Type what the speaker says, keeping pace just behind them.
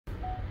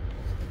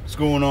What's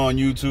going on,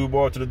 YouTube?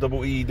 R to the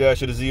double E dash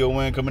to the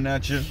ZON coming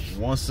at you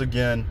once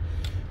again.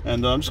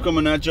 And I'm just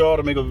coming at y'all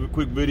to make a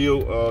quick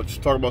video,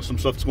 just talk about some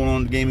stuff that's going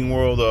on in the gaming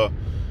world.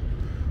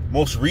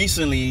 Most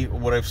recently,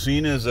 what I've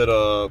seen is that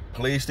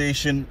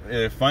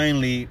PlayStation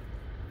finally,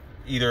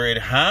 either it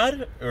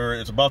had or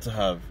it's about to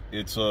have,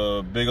 it's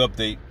a big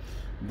update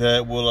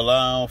that will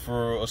allow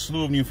for a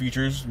slew of new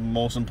features.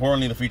 Most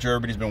importantly, the feature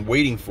everybody's been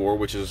waiting for,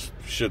 which is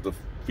the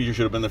feature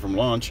should have been there from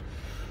launch.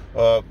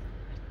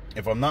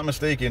 If I'm not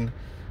mistaken,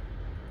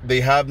 they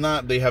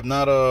haven't received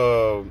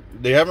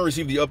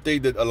the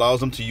update that allows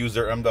them to use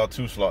their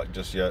M.2 slot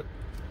just yet.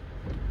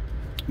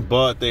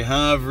 But they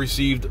have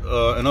received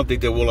an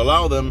update that will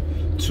allow them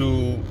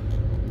to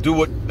do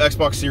what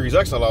Xbox Series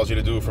X allows you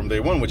to do from day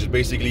one, which is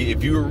basically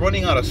if you're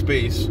running out of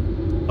space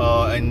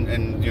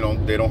and you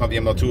know they don't have the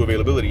M.2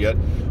 availability yet,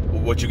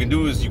 what you can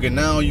do is you can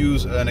now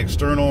use an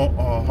external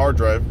hard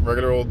drive,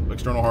 regular old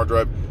external hard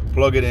drive,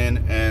 plug it in,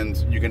 and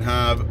you can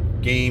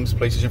have games,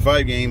 PlayStation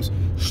 5 games,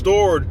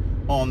 stored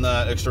on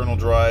that external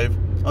drive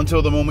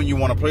until the moment you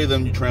want to play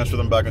them. You transfer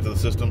them back into the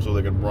system so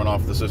they can run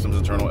off the system's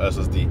internal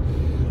SSD.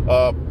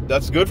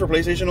 That's good for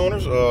PlayStation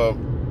owners.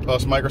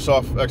 Us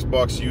Microsoft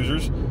Xbox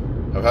users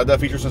have had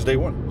that feature since day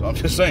one. So I'm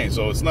just saying.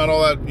 So it's not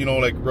all that, you know,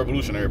 like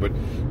revolutionary, but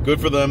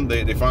good for them.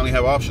 They finally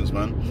have options,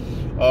 man.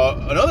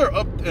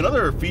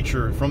 Another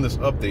feature from this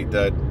update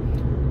that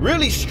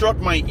really struck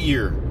my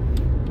ear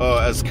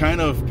as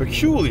kind of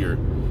peculiar.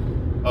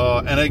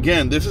 And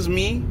again, this is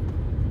me.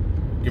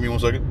 Give me 1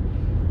 second.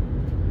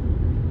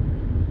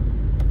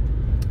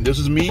 This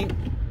is me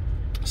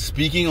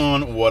speaking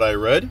on what I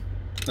read,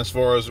 as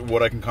far as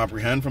what I can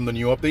comprehend from the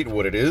new update,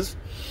 what it is,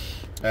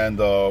 and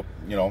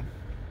you know,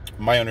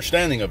 my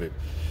understanding of it.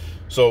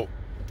 So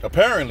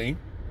apparently,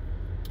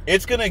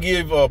 it's gonna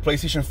give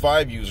PlayStation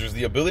 5 users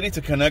the ability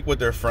to connect with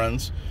their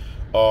friends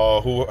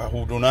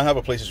who do not have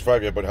a PlayStation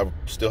 5 yet, but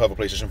still have a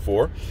PlayStation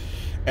 4,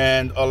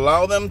 and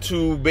allow them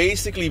to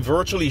basically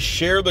virtually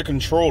share the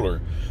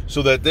controller,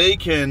 so that they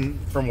can,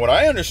 from what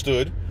I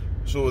understood,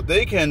 so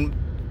they can,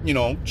 you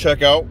know,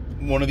 check out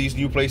one of these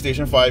new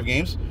PlayStation 5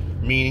 games.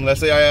 Meaning, let's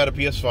say I had a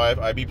PS5,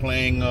 I'd be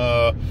playing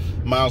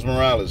Miles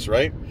Morales,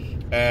 right?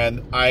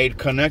 And I'd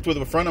connect with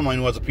a friend of mine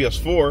who has a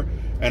PS4,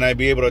 and I'd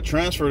be able to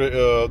transfer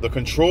the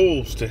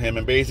controls to him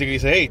and basically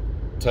say, hey,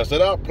 test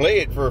it out, play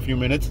it for a few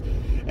minutes,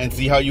 and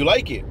see how you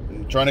like it.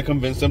 I'm trying to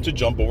convince them to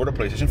jump over to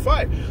PlayStation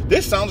 5.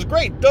 This sounds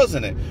great,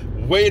 doesn't it?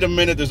 Wait a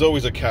minute, there's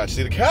always a catch.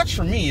 See, the catch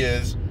for me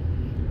is,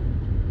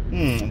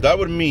 that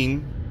would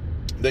mean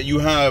that you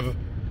have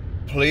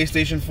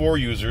PlayStation 4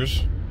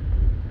 users,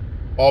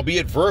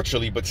 albeit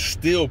virtually, but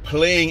still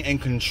playing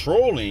and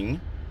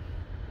controlling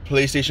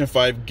PlayStation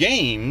 5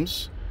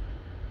 games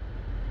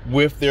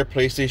with their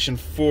PlayStation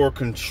 4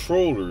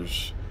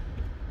 controllers,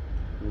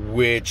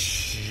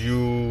 which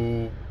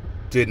you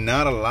did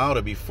not allow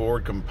to be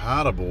forward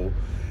compatible,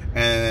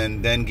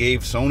 and then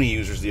gave Sony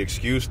users the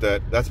excuse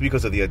that that's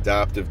because of the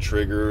adaptive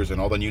triggers and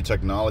all the new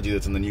technology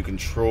that's in the new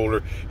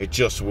controller. It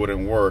just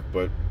wouldn't work,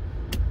 but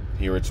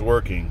here it's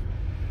working.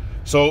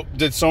 So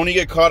did Sony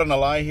get caught in a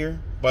lie here?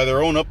 By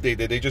their own update,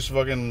 did they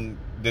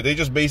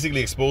just basically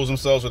expose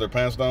themselves with their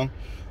pants down?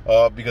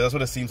 Because that's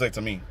what it seems like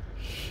to me.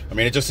 I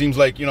mean, it just seems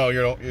like, you know,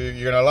 you're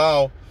gonna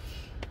allow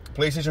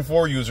PlayStation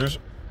 4 users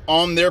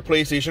on their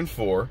PlayStation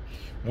 4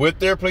 with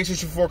their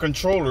PlayStation 4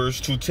 controllers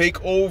to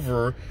take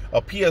over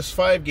a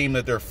PS5 game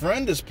that their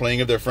friend is playing,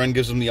 if their friend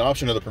gives them the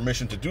option or the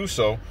permission to do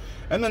so,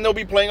 and then they'll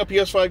be playing a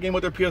PS5 game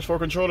with their PS4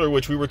 controller,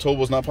 which we were told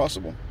was not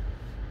possible.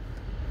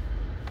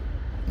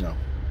 No.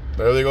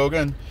 There they go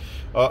again.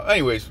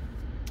 Anyways,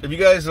 if you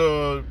guys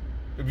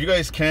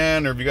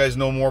can, or if you guys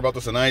know more about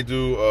this than I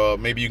do,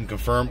 maybe you can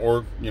confirm,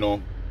 or, you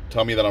know,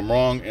 tell me that I'm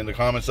wrong in the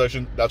comment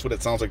section. That's what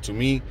it sounds like to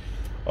me.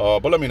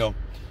 But let me know.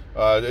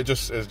 It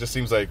just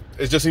seems like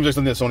something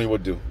that Sony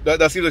would do.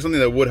 That seems like something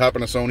that would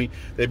happen to Sony.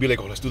 They'd be like,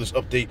 oh, let's do this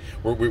update.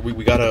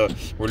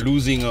 We're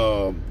losing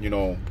you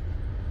know,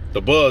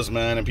 the buzz,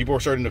 man, and people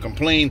are starting to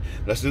complain.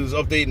 Let's do this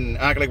update and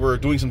act like we're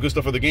doing some good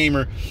stuff for the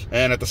gamer,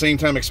 and at the same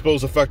time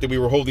expose the fact that we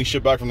were holding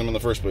shit back from them in the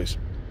first place.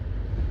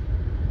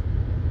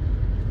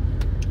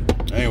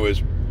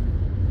 Anyways,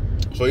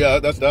 so yeah,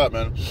 that's that,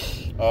 man.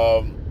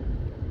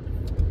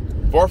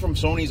 Far from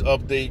Sony's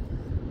update,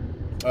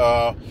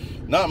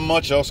 not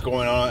much else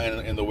going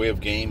on in the way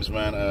of games,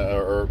 man,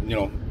 or you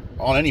know,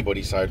 on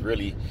anybody's side,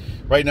 really.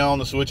 Right now on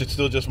the Switch, it's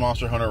still just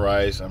Monster Hunter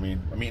Rise. I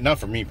mean, not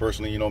for me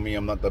personally. You know me,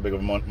 I'm not that big of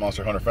a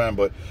Monster Hunter fan,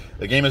 but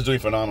the game is doing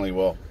phenomenally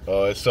well.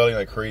 It's selling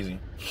like crazy.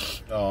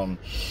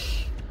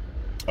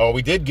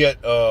 We did get,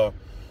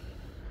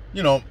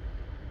 you know,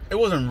 it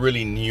wasn't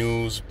really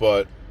news,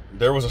 but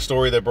there was a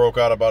story that broke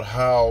out about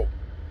how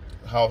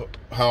Mario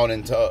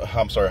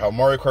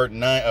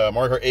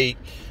Kart 8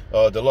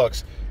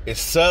 Deluxe is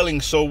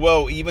selling so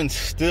well, even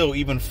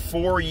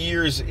 4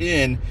 years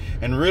in.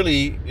 And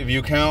really, if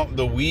you count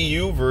the Wii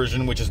U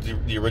version, which is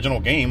the original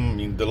game, I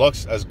mean,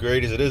 Deluxe, as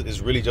great as it is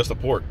really just a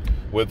port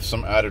with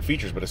some added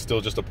features, but it's still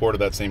just a port of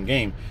that same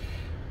game.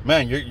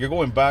 Man, you're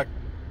going back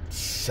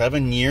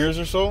 7 years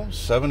or so,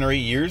 7 or 8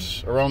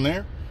 years, around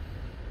there.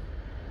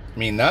 I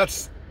mean,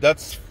 that's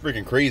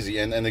freaking crazy,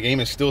 and the game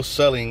is still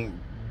selling.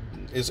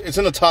 It's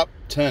in the top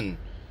 10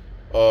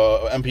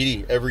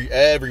 MPD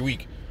every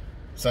week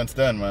since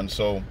then, man.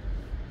 So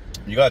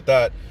you got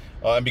that,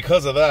 and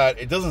because of that,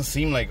 it doesn't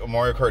seem like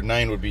Mario Kart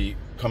 9 would be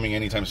coming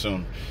anytime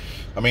soon.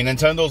 I mean,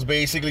 Nintendo's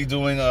basically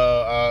doing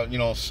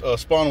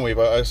Spawn Wave.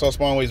 I saw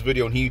Spawn Wave's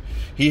video, and he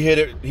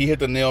hit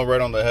the nail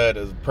right on the head.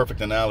 As a perfect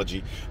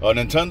analogy.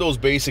 Nintendo's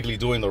basically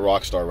doing the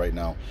Rockstar right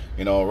now.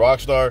 You know,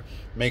 Rockstar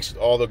makes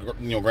all the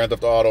Grand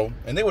Theft Auto,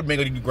 and they would make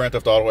a new Grand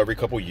Theft Auto every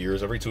couple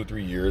years, every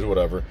 2-3 years,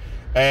 whatever.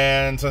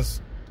 And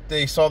since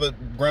they saw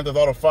that Grand Theft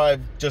Auto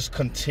 5 just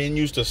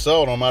continues to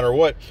sell no matter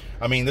what.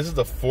 I mean, this is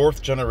the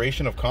 4th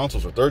generation of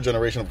consoles, or 3rd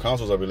generation of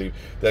consoles, I believe,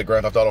 that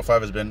Grand Theft Auto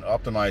 5 has been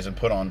optimized and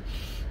put on.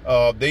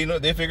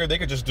 They figured they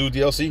could just do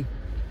DLC,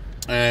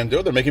 and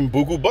they're making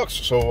buku bucks,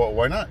 so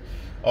why not?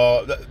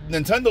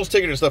 Nintendo's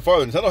taking it a step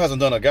farther. Nintendo hasn't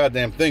done a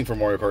goddamn thing for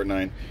Mario Kart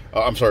 9.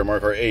 I'm sorry,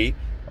 Mario Kart 8.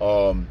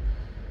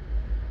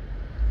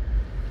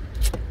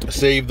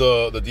 Save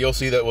the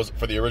DLC that was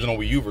for the original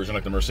Wii U version,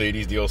 like the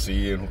Mercedes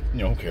DLC, and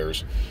who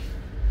cares?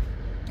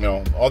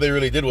 All they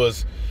really did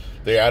was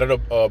they added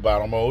a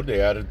battle mode.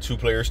 They added 2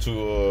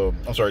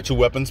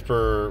 weapons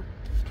per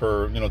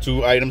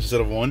 2 items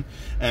instead of 1,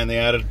 and they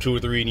added 2 or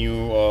 3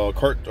 new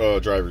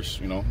kart drivers.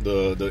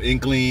 The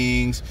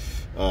Inklings,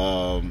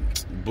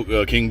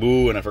 King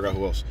Boo, and I forgot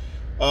who else.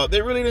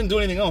 They really didn't do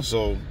anything else.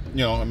 So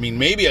I mean,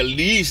 maybe at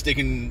least they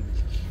can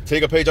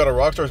take a page out of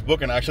Rockstar's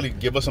book and actually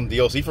give us some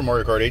DLC for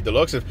Mario Kart 8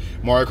 Deluxe if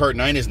Mario Kart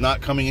 9 is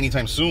not coming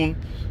anytime soon.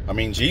 I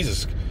mean,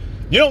 Jesus.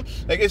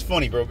 It's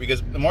funny, bro,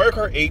 because Mario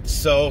Kart 8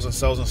 sells and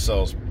sells and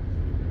sells.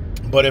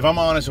 But if I'm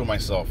honest with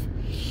myself,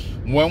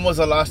 when was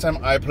the last time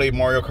I played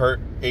Mario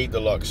Kart 8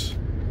 Deluxe?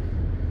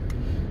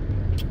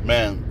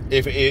 Man,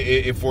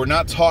 if we're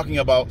not talking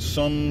about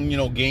some,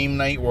 game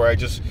night where I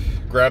just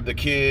grab the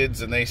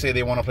kids and they say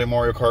they want to play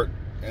Mario Kart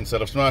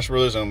instead of Smash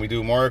Brothers and we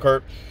do Mario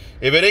Kart.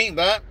 If it ain't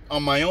that,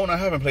 on my own, I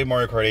haven't played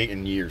Mario Kart 8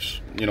 in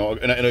years. In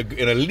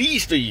at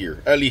least a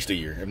year. At least a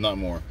year, if not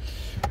more.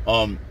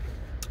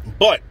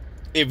 But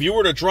if you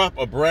were to drop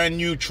a brand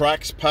new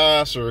Tracks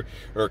Pass or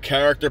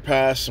Character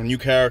Pass, some new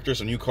characters,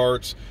 some new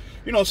carts,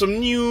 some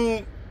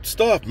new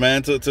stuff,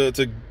 man,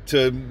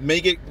 to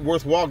make it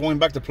worthwhile going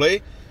back to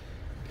play,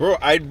 bro,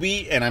 I'd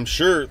be, and I'm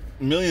sure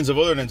millions of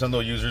other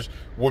Nintendo users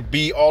would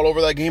be all over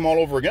that game all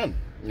over again.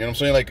 You know what I'm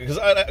saying? Like, because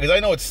I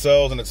know it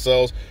sells,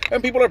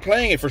 and people are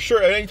playing it for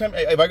sure. Anytime,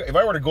 if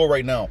I were to go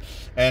right now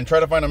and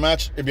try to find a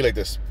match, it'd be like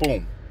this,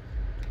 boom.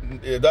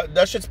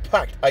 That shit's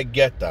packed. I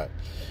get that.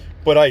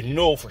 But I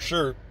know for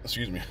sure,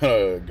 excuse me,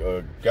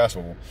 gas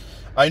bubble.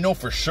 I know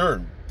for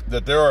sure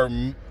that there are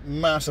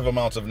massive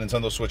amounts of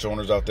Nintendo Switch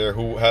owners out there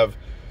who have,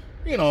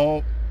 and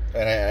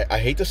I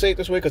hate to say it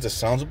this way because it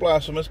sounds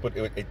blasphemous, but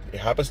it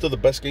happens to the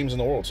best games in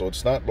the world, so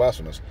it's not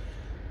blasphemous.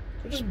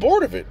 I'm just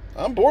bored of it.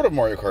 I'm bored of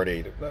Mario Kart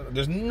 8.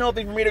 There's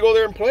nothing for me to go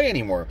there and play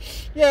anymore.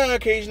 Yeah,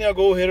 occasionally I'll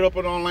go hit it up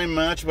an online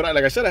match, but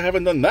like I said, I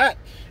haven't done that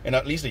in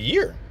at least a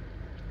year.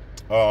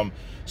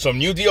 Some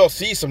new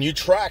DLC, some new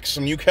tracks,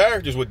 some new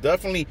characters would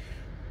definitely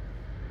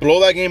blow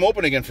that game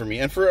open again for me,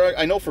 and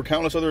I know for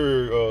countless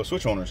other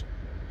Switch owners.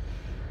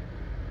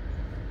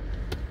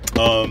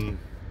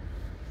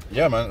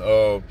 Yeah,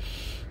 man.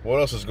 What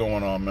else is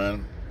going on,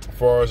 man? As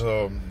far as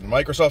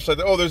Microsoft side,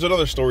 there's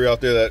another story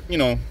out there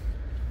that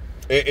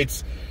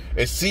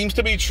it seems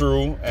to be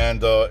true,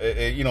 and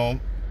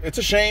it's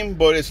a shame,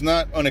 but it's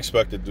not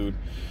unexpected, dude.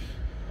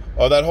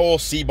 That whole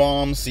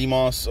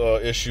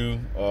CMOS issue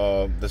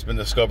that's been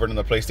discovered in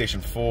the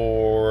PlayStation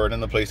 4 and in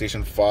the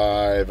PlayStation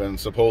 5 and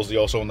supposedly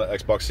also in the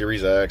Xbox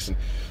Series X and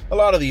a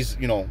lot of these,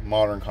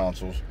 modern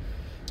consoles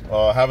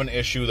have an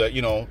issue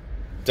that,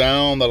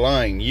 down the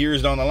line,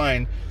 years down the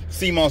line,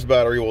 CMOS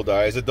battery will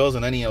die, as it does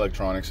in any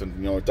electronics,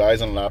 and, it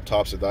dies on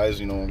laptops, it dies,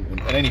 in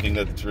anything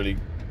that it's really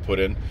put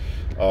in.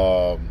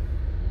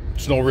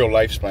 It's no real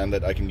lifespan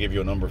that I can give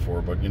you a number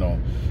for, but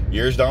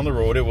years down the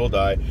road it will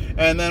die.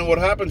 And then what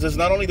happens is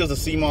not only does the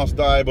CMOS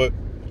die, but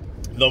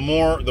the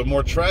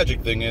more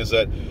tragic thing is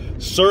that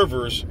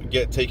servers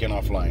get taken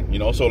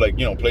offline. So like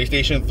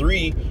PlayStation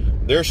 3,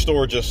 their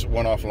store just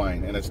went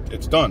offline and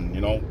it's done.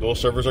 Those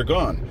servers are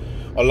gone.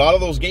 A lot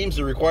of those games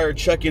that require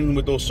check-in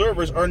with those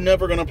servers are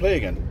never going to play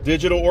again,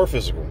 digital or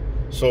physical.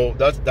 So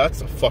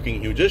that's a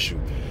fucking huge issue.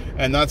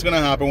 And that's going to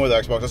happen with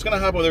Xbox. That's going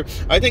to happen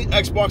with I think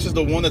Xbox is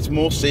the one that's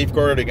most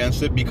safeguarded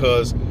against it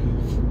because,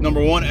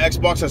 number one,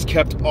 Xbox has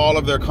kept all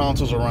of their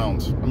consoles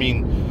around. I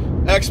mean,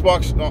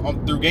 Xbox,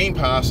 through Game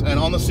Pass and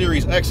on the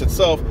Series X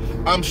itself,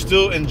 I'm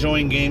still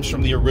enjoying games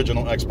from the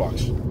original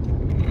Xbox.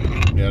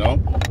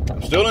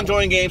 I'm still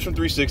enjoying games from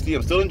 360.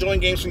 I'm still enjoying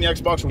games from the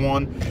Xbox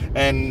One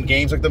and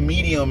games like the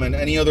Medium and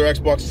any other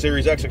Xbox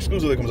Series X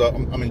exclusive that comes out.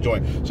 I'm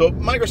enjoying. So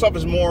Microsoft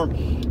is more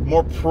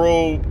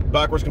pro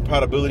backwards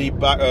compatibility,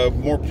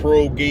 more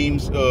pro gaming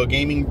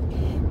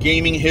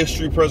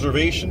history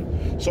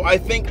preservation. So I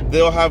think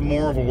they'll have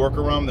more of a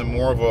workaround and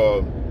more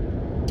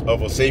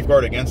of a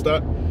safeguard against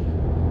that.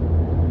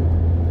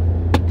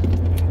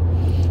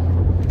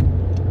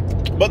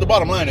 But the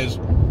bottom line is,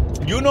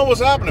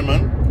 what's happening,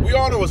 man. We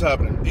all know what's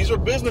happening. These are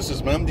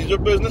businesses, man. These are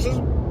businesses.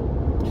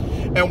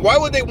 And why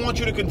would they want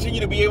you to continue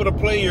to be able to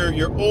play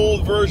your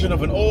old version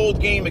of an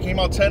old game that came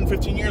out 10,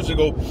 15 years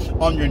ago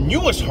on your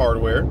newest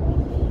hardware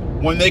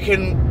when they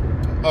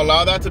can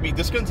allow that to be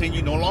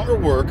discontinued, no longer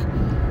work,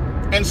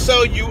 and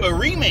sell you a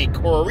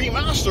remake or a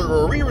remaster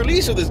or a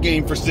re-release of this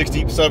game for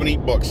 60, 70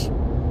 bucks?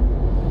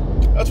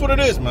 That's what it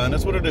is, man.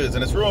 That's what it is.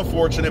 And it's real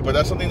unfortunate, but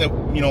that's something that,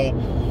 you know,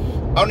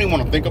 I don't even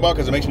want to think about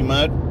because it makes me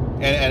mad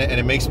and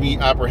it makes me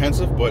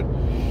apprehensive, but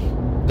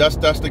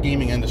that's the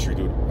gaming industry,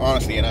 dude.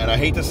 Honestly, and I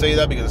hate to say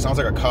that because it sounds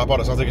like a cop-out.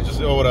 It sounds like it's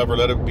just, oh, whatever,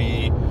 let it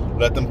be.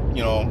 Let them,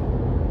 you know,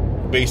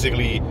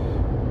 basically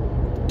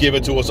give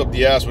it to us up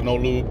the ass with no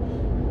lube.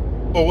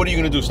 But what are you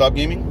going to do? Stop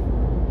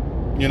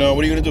gaming? You know,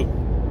 what are you going to do?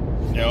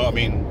 You know, I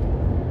mean,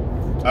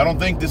 I don't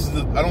think this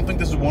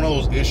is one of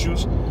those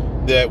issues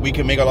that we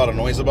can make a lot of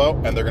noise about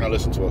and they're going to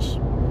listen to us.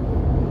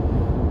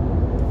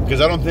 Because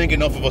I don't think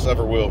enough of us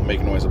ever will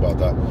make noise about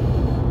that.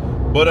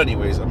 But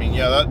anyways, I mean,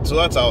 yeah, so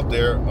that's out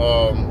there.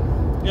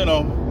 You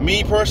know,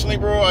 me personally,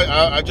 bro,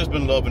 I've just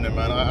been loving it,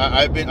 man.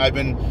 I've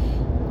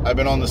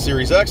been on the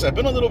Series X. I've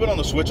been a little bit on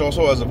the Switch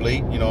also as of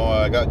late. You know,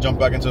 I got jumped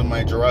back into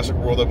my Jurassic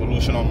World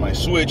Evolution on my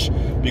Switch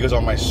because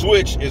on my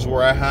Switch is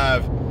where I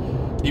have,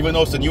 even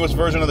though it's the newest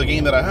version of the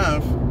game that I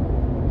have,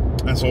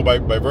 and so by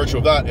virtue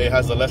of that, it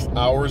has the less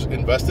hours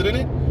invested in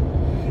it.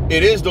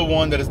 It is the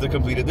one that is the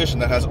complete edition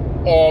that has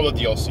all the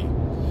DLC.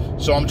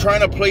 So I'm trying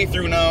to play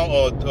through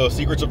now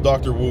Secrets of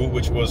Dr. Wu,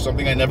 which was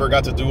something I never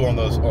got to do on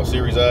the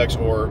Series X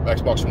or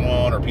Xbox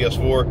One or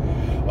PS4,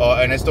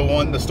 and it's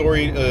the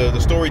story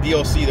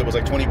DLC that was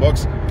like 20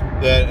 bucks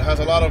that has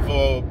a lot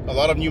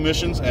of new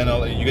missions, and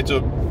you get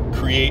to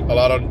create a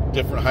lot of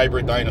different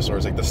hybrid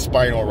dinosaurs like the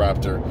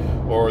Spinoraptor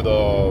or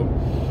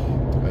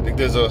I think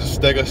there's a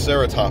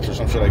Stegoceratops or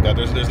some shit like that.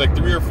 There's like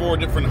 3 or 4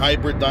 different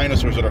hybrid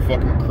dinosaurs that are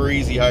fucking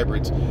crazy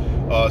hybrids.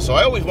 So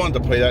I always wanted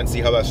to play that and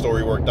see how that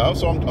story worked out.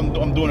 So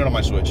I'm doing it on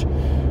my Switch.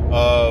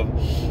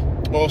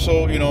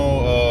 Also, you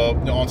know,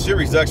 on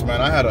Series X,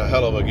 man, I had a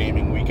hell of a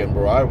gaming weekend,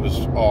 bro. I was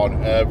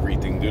on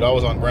everything, dude. I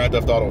was on Grand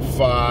Theft Auto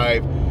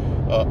 5.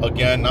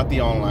 Again, not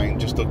the online,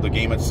 just the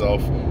game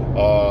itself.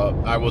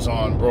 I was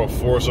on, bro,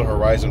 Forza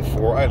Horizon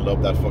 4. I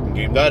love that fucking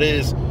game. That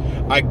is,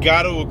 I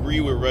gotta agree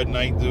with Red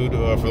Knight, dude.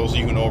 For those of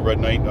you who know Red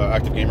Knight,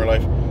 Active Gamer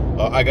Life,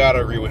 I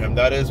gotta agree with him.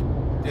 That is,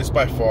 it's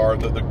by far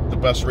the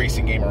best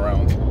racing game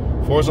around.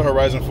 Forza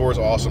Horizon 4 is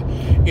awesome.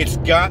 It's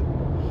got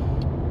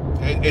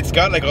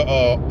like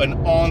an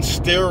on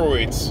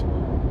steroids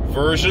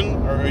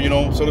version, or, you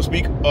know, so to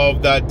speak,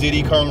 of that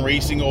Diddy Kong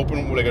Racing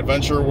open, like,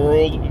 adventure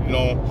world, you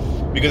know,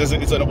 because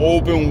it's an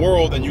open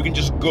world and you can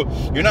just go.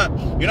 You're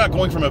not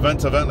going from event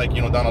to event, like,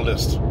 you know, down a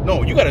list.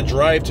 No, you got to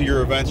drive to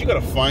your events. You got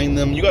to find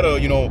them. You got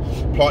to, you know,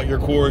 plot your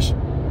course.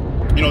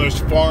 You know, there's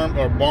farm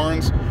or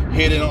barns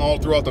hidden all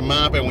throughout the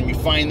map, and when you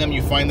find them,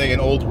 you find like an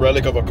old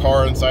relic of a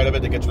car inside of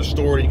it that gets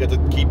restored. You get to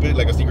keep it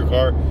like a secret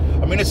car.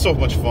 I mean, it's so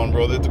much fun,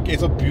 bro.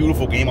 It's a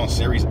beautiful game on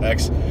Series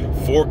X,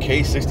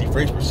 4K, 60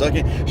 frames per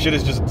second. Shit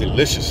is just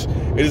delicious.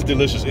 It is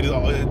delicious. It is,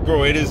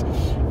 bro. It is.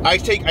 I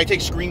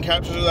take screen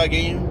captures of that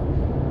game,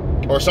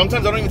 or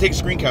sometimes I don't even take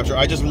screen capture.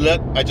 I just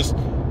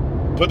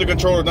put the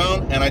controller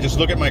down and I just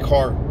look at my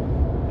car.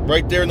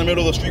 Right there in the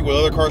middle of the street with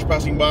other cars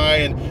passing by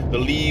and the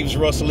leaves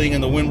rustling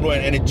and the wind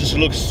blowing, and it just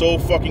looks so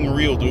fucking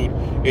real, dude.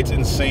 It's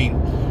insane.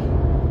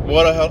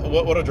 What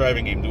a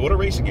driving game, dude. What a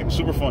racing game.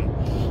 Super fun.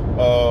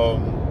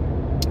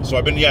 So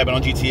I've been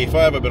on GTA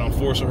 5. I've been on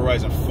Forza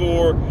Horizon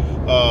 4.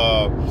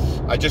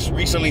 I just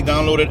recently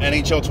downloaded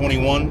NHL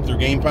 21 through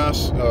Game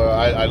Pass.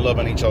 I love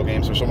NHL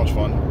games. They're so much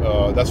fun.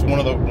 That's one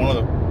of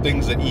the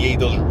things that EA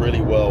does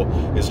really well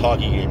is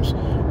hockey games.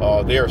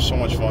 They are so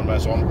much fun, man.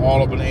 So I'm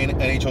all up in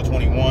NHL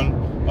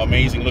 21.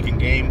 Amazing looking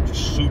game,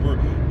 just super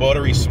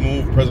buttery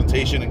smooth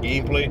presentation and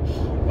gameplay.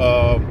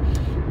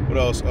 What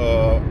else?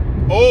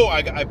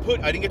 I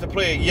didn't get to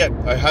play it yet.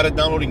 I had it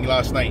downloading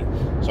last night,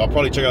 so I'll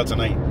probably check it out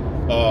tonight.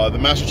 The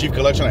Master Chief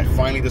Collection, I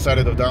finally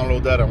decided to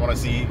download that. I want to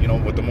see, you know,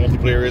 what the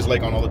multiplayer is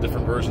like on all the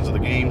different versions of the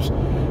games.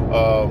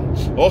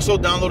 Also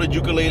downloaded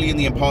Yooka-Laylee and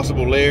the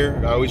Impossible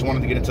Lair. I always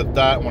wanted to get into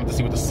that. I wanted to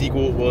see what the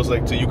sequel was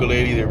like to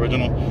Yooka-Laylee, the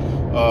original.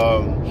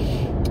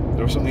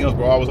 There was something else,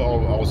 bro. I was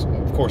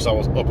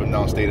up and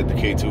down state at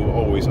Decay 2.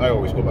 I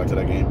always go back to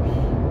that game.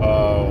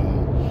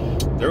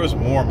 There was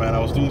more, man. I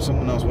was doing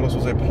something else. What else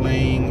was I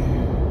playing?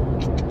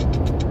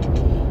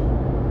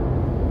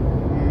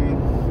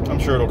 I'm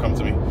sure it'll come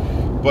to me.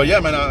 But yeah,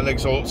 man.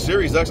 So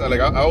Series X.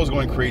 I was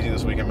going crazy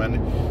this weekend,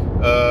 man.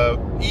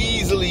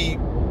 Easily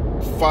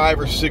 5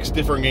 or 6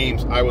 different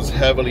games I was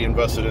heavily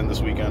invested in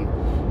this weekend.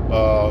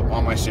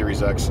 On my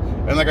Series X,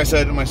 and like I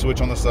said, my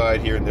Switch on the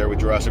side here and there with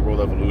Jurassic World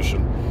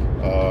Evolution,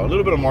 a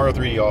little bit of Mario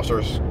 3D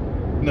All-Stars.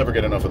 Never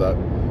get enough of that.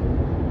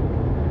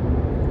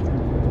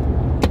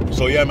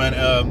 So yeah, man.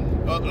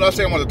 Last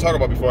thing I wanted to talk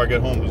about before I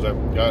get home is I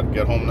got to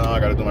get home now.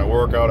 I got to do my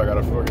workout. I got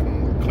to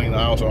fucking clean the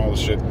house and all this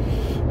shit.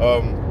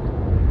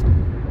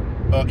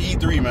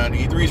 E3, man.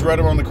 E3 is right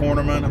around the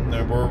corner, man.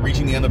 And we're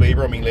reaching the end of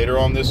April. I mean, later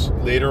on this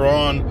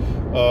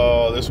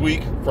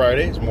week,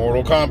 Friday, it's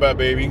Mortal Kombat,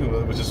 baby.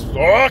 Which is,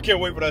 I can't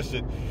wait for that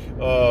shit.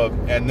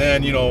 And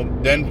then,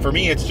 then for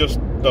me, it's just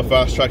the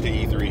fast track to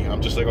E3.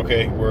 I'm just like,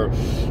 okay, we're,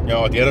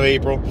 at the end of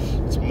April.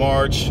 It's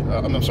March.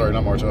 I'm sorry,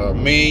 not March.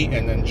 May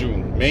and then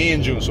June. May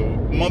and June. So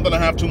a month and a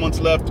half, 2 months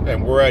left,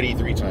 and we're at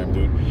E3 time,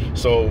 dude.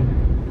 So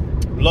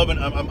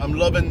I'm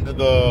loving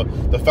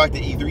the fact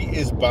that E3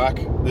 is back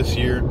this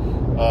year.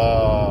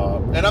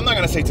 And I'm not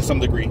going to say to some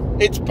degree,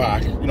 it's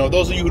back.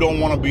 Those of you who don't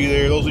want to be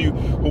there, those of you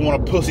who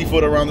want to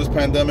pussyfoot around this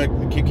pandemic,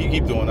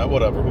 keep doing that,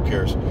 whatever, who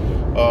cares?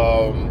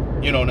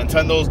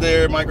 Nintendo's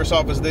there,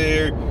 Microsoft is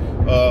there,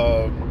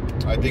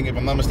 I think, if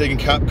I'm not mistaken,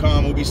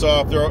 Capcom,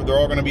 Ubisoft, they're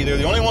all going to be there.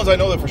 The only ones I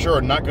know that for sure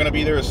are not going to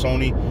be there is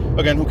Sony.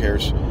 Again, who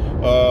cares?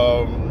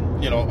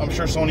 I'm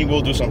sure Sony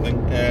will do something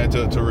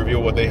to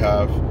reveal what they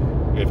have,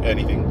 if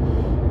anything.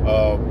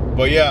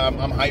 But yeah,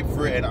 I'm hyped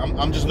for it, and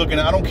I'm just looking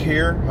at, I don't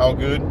care how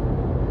good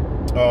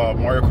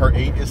Mario Kart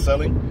 8 is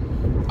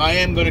selling. I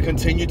am going to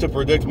continue to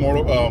predict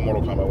Mortal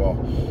Kombat, well,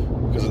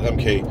 because of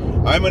MK.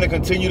 I'm going to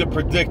continue to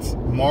predict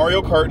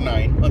Mario Kart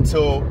 9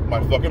 until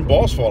my fucking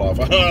balls fall off.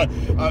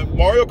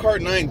 Mario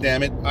Kart 9,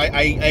 damn it.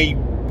 I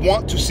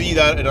want to see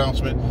that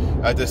announcement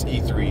at this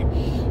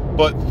E3.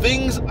 But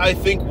things I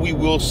think we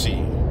will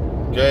see,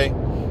 okay?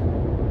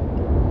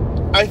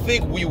 I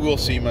think we will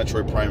see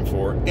Metroid Prime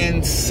 4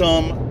 in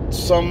some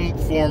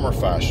form or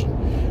fashion.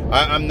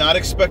 I'm not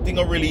expecting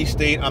a release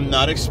date. I'm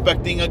not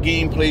expecting a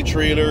gameplay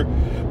trailer,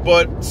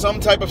 but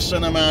some type of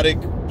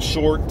cinematic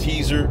short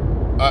teaser.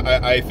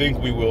 I think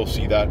we will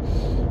see that.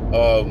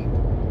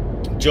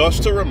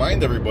 Just to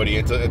remind everybody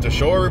and to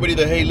show everybody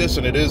that, hey,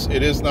 listen, it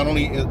is not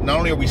only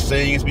are we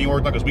saying it's being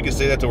worked on, because we can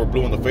say that till we're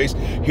blue in the face.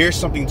 Here's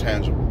something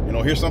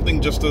tangible. Here's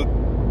something just to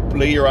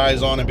lay your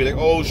eyes on and be like,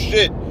 oh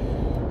shit,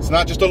 it's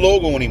not just a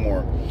logo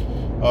anymore.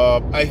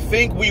 I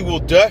think we will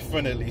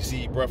definitely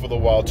see Breath of the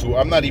Wild 2.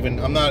 I'm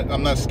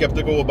not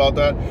skeptical about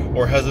that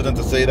or hesitant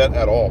to say that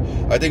at all.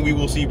 I think we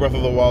will see Breath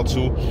of the Wild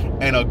 2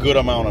 and a good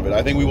amount of it.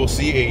 I think we will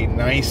see a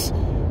nice,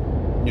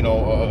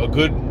 a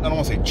good, I don't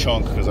want to say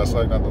chunk because that's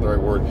like not the right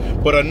word,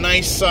 but a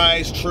nice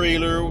size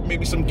trailer,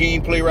 maybe some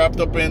gameplay wrapped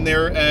up in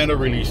there, and a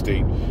release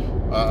date,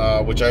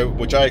 which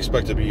I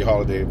expect to be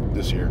holiday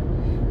this year.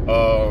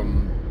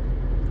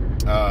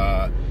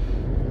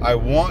 I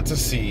want to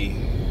see.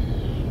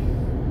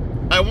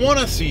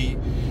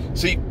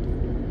 See,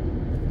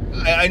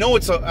 I know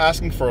it's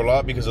asking for a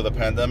lot because of the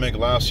pandemic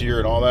last year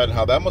and all that, and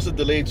how that must have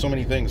delayed so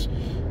many things.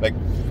 Like,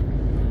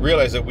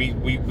 realize that we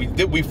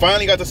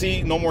finally got to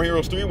see No More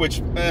Heroes 3, which,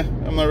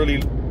 I'm not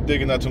really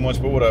digging that too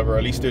much, but whatever.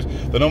 At least there's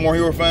the No More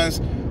Hero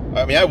fans.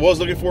 I mean, I was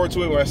looking forward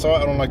to it when I saw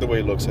it. I don't like the way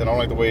it looks, and I don't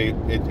like the way I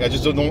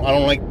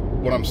don't like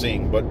what I'm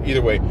seeing. But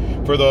either way,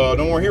 for the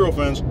No More Hero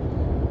fans,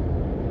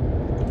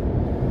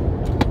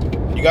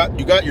 you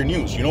got your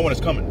news. You know when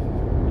it's coming.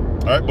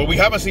 All right, but we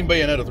haven't seen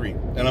Bayonetta 3,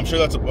 and I'm sure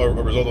that's a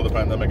result of the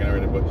pandemic and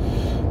everything. But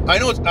I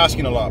know it's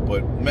asking a lot,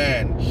 but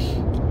man,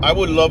 I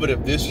would love it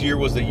if this year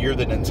was the year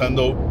that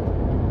Nintendo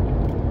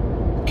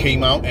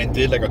came out and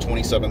did like a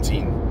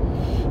 2017.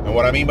 And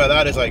what I mean by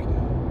that is, like,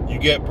 you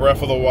get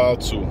Breath of the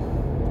Wild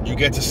 2, you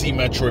get to see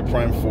Metroid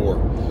Prime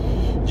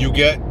 4, you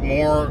get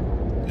more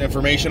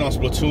information on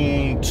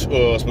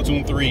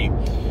Splatoon 3,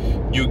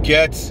 you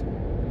get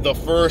the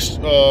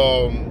first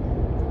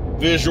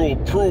visual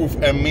proof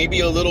and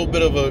maybe a little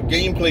bit of a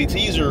gameplay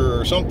teaser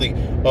or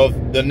something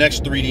of the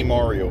next 3D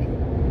Mario.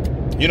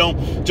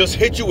 Just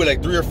hit you with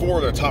like 3 or 4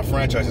 of their top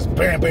franchises.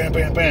 Bam, bam,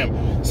 bam,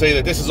 bam. Say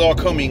that this is all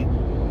coming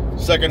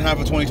second half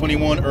of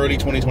 2021, early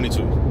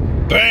 2022.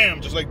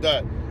 Bam, just like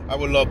that. I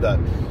would love that.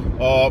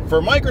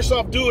 For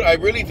Microsoft, dude, I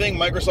really think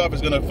Microsoft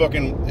is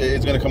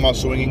gonna come out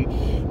swinging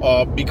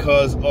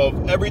because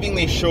of everything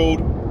they showed.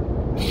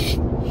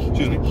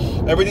 Excuse me.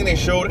 Everything they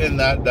showed in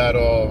that.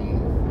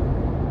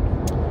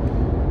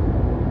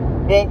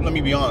 Well, let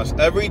me be honest.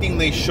 Everything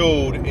they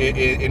showed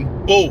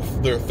in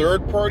both their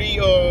third-party,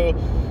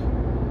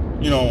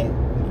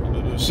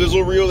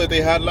 sizzle reel that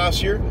they had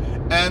last year,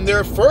 and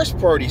their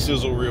first-party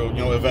sizzle reel,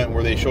 event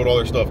where they showed all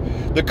their stuff.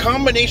 The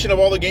combination of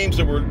all the games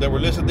that were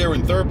listed there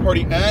in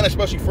third-party and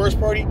especially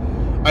first-party,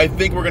 I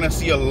think we're gonna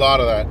see a lot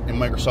of that in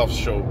Microsoft's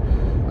show.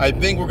 I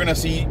think we're gonna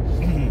see,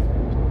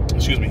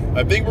 excuse me.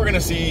 I think we're gonna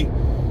see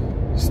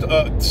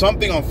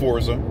something on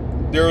Forza.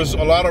 There's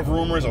a lot of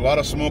rumors, a lot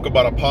of smoke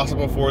about a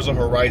possible Forza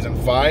Horizon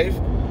 5.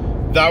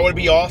 That would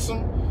be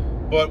awesome,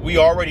 but we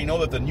already know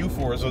that the new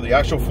Forza, the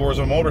actual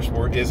Forza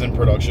Motorsport, is in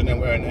production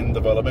and in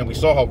development. We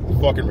saw how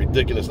fucking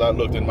ridiculous that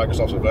looked in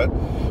Microsoft's event.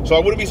 So I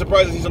wouldn't be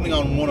surprised to see something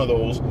on one of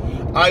those.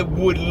 I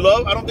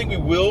don't think we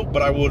will,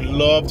 but I would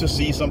love to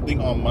see something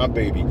on my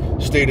baby,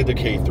 State of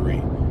Decay 3.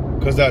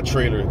 Because that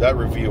trailer, that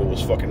reveal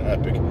was fucking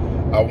epic.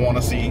 I want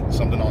to see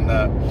something on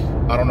that.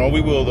 I don't know if we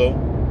will, though.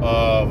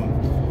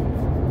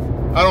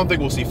 I don't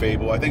think we'll see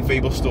Fable. I think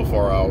Fable's still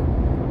far out.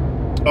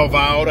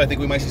 Avowed, I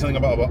think we might see something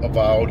about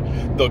Avowed.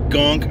 The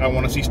Gunk, I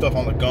want to see stuff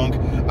on the Gunk.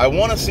 I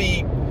want to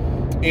see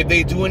if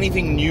they do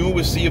anything new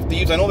with Sea of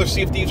Thieves. I know their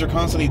Sea of Thieves are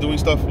constantly doing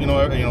stuff, you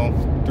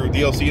know, through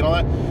DLC and all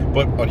that.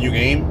 But a new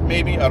game,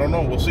 maybe, I don't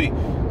know. We'll see.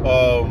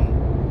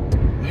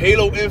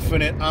 Halo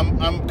Infinite,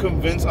 I'm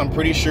convinced, I'm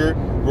pretty sure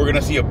we're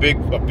gonna see a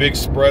big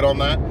spread on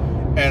that,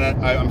 and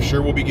I'm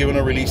sure we'll be given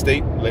a release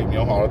date, like, you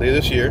know, holiday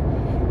this year.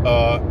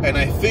 And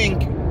I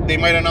think they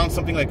might announce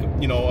something like,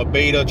 you know, a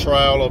beta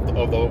trial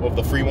of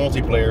the free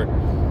multiplayer,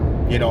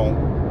 you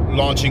know,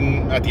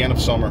 launching at the end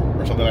of summer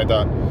or something like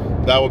that.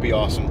 That would be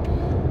awesome.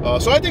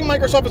 So I think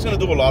Microsoft is going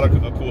to do a lot of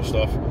cool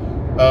stuff.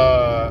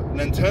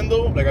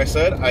 Nintendo, like I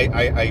said,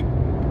 I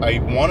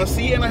want to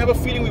see, and I have a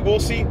feeling we will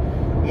see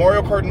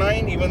Mario Kart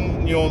 9,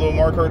 even, you know, though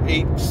Mario Kart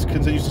 8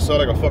 continues to sell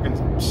like a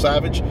fucking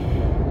savage.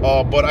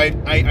 But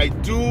I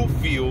do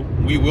feel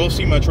we will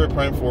see Metroid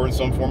Prime 4 in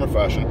some form or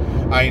fashion.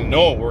 I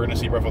know we're going to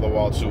see Breath of the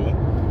Wild 2.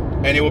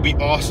 And it would be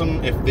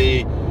awesome if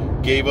they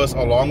gave us,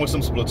 along with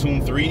some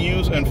Splatoon 3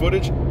 news and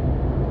footage,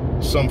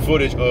 some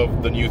footage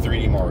of the new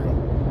 3D Mario.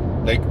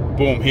 Like,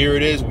 boom, here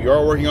it is. We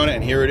are working on it,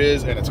 and here it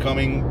is, and it's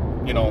coming,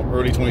 you know,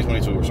 early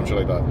 2022 or some shit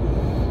like that.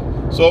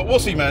 So we'll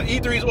see, man.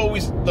 E3 is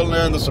always the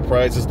land of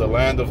surprises, the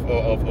land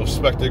of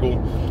spectacle,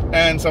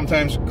 and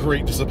sometimes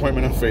great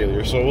disappointment and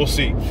failure. So we'll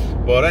see.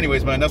 But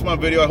anyways, man, that's my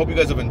video. I hope you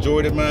guys have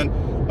enjoyed it, man.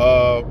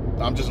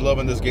 I'm just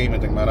loving this gaming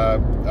thing, man.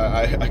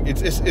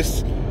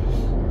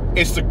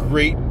 It's a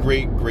great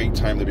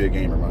time to be a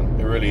gamer, man.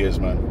 It really is,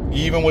 man.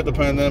 Even with the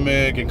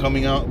pandemic and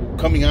coming out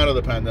of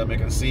the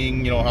pandemic and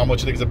seeing, you know, how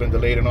much things have been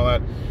delayed and all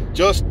that,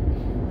 just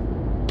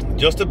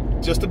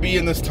to be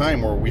in this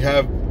time where we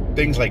have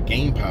things like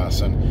Game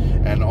Pass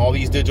and all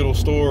these digital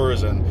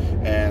stores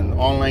and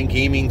online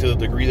gaming to the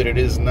degree that it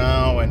is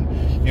now, and,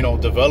 you know,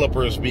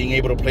 developers being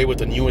able to play with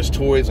the newest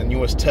toys and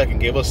newest tech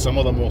and give us some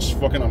of the most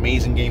fucking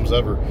amazing games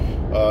ever.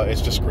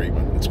 It's just great,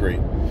 man. It's great.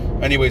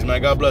 Anyways,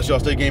 man, God bless y'all.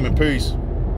 Stay gaming. Peace.